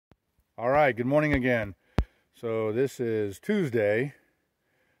All right, good morning again. So this is Tuesday,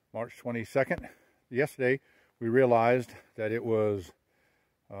 March 22nd. Yesterday we realized that it was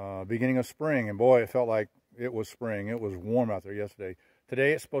beginning of spring, and boy, it felt like it was spring. It was warm out there yesterday.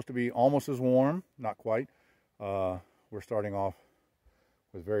 Today it's supposed to be almost as warm, not quite. We're starting off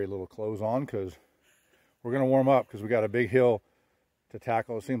with very little clothes on because we're going to warm up because we got a big hill to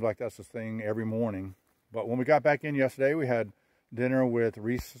tackle. It seems like that's the thing every morning. But when we got back in yesterday, we had dinner with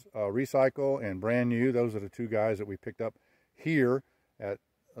Recycle and Brand New. Those are the two guys that we picked up here at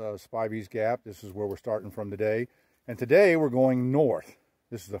Spivey's Gap. This is where we're starting from today. And today we're going north.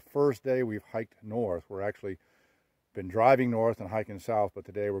 This is the first day we've hiked north. We're actually been driving north and hiking south, but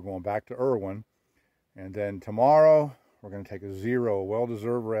today we're going back to Erwin. And then tomorrow we're going to take a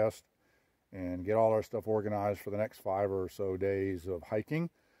well-deserved rest and get all our stuff organized for the next 5 or so days of hiking.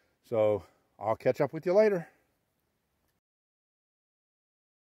 So I'll catch up with you later.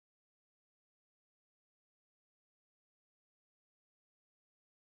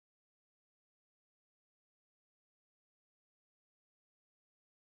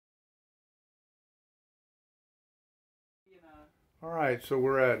 All right, so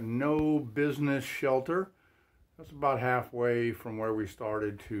we're at No Business Shelter. That's about halfway from where we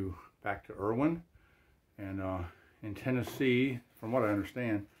started to back to Erwin. And in Tennessee, from what I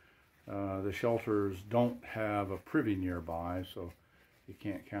understand, the shelters don't have a privy nearby, so you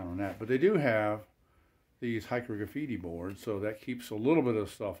can't count on that. But they do have these hiker graffiti boards, so that keeps a little bit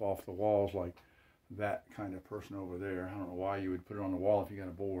of stuff off the walls, like that kind of person over there. I don't know why you would put it on the wall if you got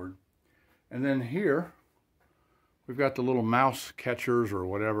a board. And then here, we've got the little mouse catchers or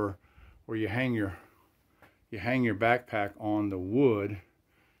whatever, where you hang your backpack on the wood,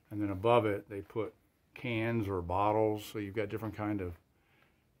 and then above it they put cans or bottles. So you've got different kind of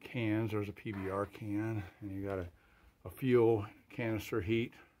cans. There's a PBR can, and you got a fuel canister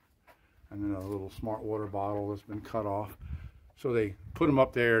heat, and then a little smart water bottle that's been cut off. So they put them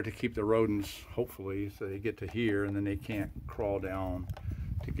up there to keep the rodents, hopefully, so they get to here and then they can't crawl down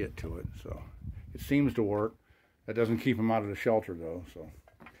to get to it. So it seems to work. That doesn't keep them out of the shelter though.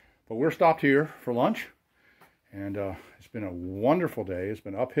 But we're stopped here for lunch, and it's been a wonderful day. It's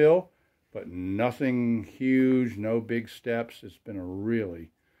been uphill, but nothing huge, no big steps. It's been a really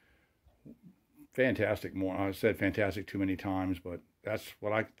fantastic morning. I said fantastic too many times, but that's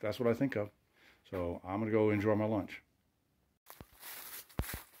what I think of. So I'm gonna go enjoy my lunch.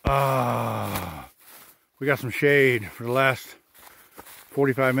 We got some shade for the last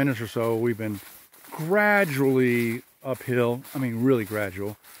 45 minutes or so. We've been gradually uphill. I mean, really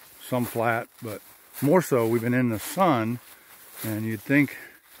gradual. Some flat, but more so we've been in the sun. And you'd think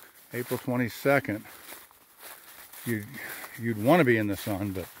April 22nd, you'd want to be in the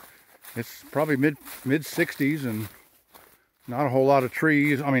sun, but it's probably mid 60s and not a whole lot of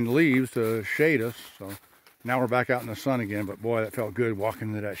leaves to shade us. So now we're back out in the sun again, but boy, that felt good walking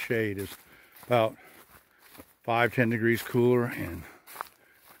into that shade. It's about 5-10 degrees cooler, and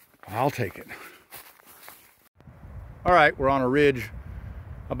I'll take it. All right, we're on a ridge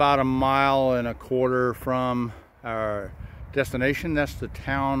about 1.25 miles from our destination. That's the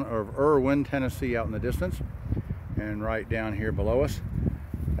town of Erwin, Tennessee, out in the distance. And right down here below us,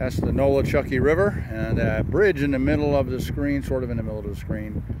 that's the Nolichucky River. And that bridge in the middle of the screen, sort of in the middle of the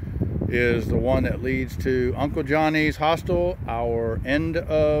screen, is the one that leads to Uncle Johnny's Hostel, our end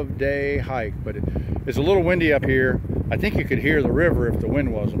of day hike. But it's a little windy up here. I think you could hear the river if the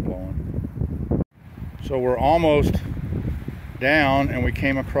wind wasn't blowing. So we're almost down, and we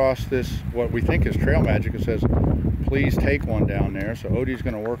came across this, what we think is trail magic. It says, please take one down there. So Odie's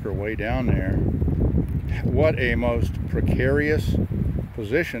going to work her way down there. What a most precarious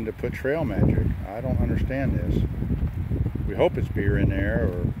position to put trail magic. I don't understand this. We hope it's beer in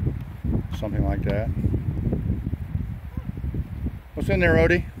there or something like that. What's in there,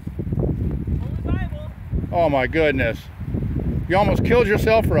 Odie? Holy Bible. Oh my goodness. You almost killed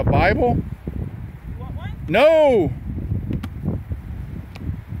yourself for a Bible? You want one? No!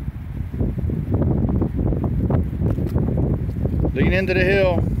 Lean into the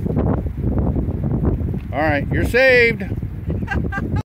hill. All right, you're saved.